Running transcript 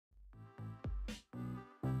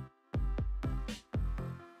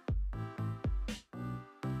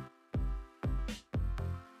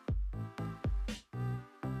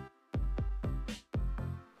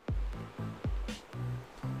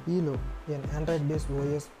eelo, an Android-based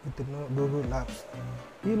OS with no Google Apps.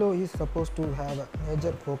 eelo is supposed to have a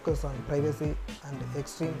major focus on privacy and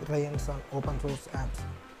extreme reliance on open source apps.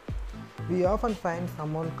 We often find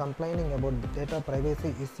someone complaining about data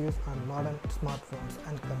privacy issues on modern smartphones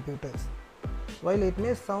and computers. While it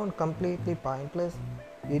may sound completely pointless,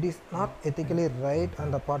 it is not ethically right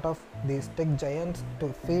on the part of these tech giants to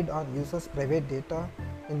feed on users' private data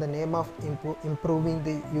in the name of improving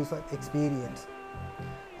the user experience.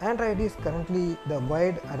 Android is currently the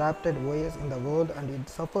wide adopted OS in the world, and it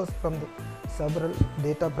suffers from several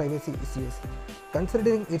data privacy issues,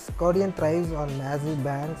 considering its Guardian thrives on massive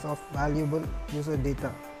banks of valuable user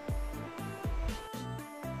data.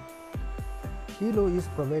 eelo is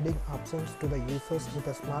providing options to the users with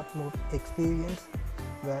a smart mode experience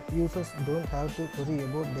where users don't have to worry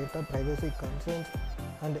about data privacy concerns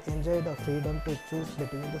and enjoy the freedom to choose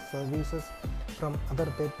between the services from other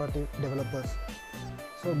third-party developers.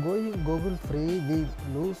 So going Google free, we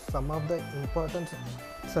lose some of the important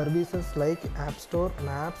services like App Store,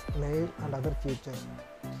 Maps, Mail and other features.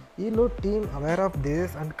 eelo team aware of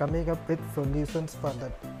this and coming up with solutions for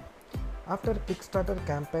that. After Kickstarter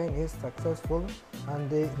campaign is successful and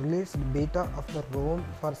they released beta of the ROM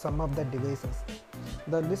for some of the devices.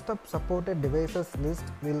 The list of supported devices list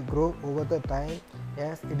will grow over the time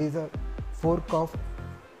as it is a fork of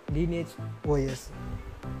LineageOS.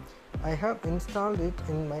 I have installed it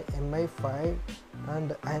in my Mi5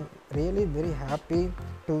 and I am really very happy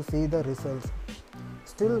to see the results.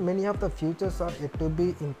 Still, many of the features are yet to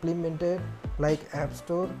be implemented like App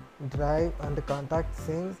Store, Drive and Contact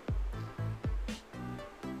Sync,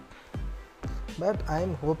 but I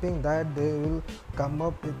am hoping that they will come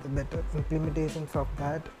up with better implementations of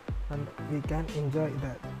that and we can enjoy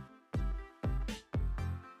that.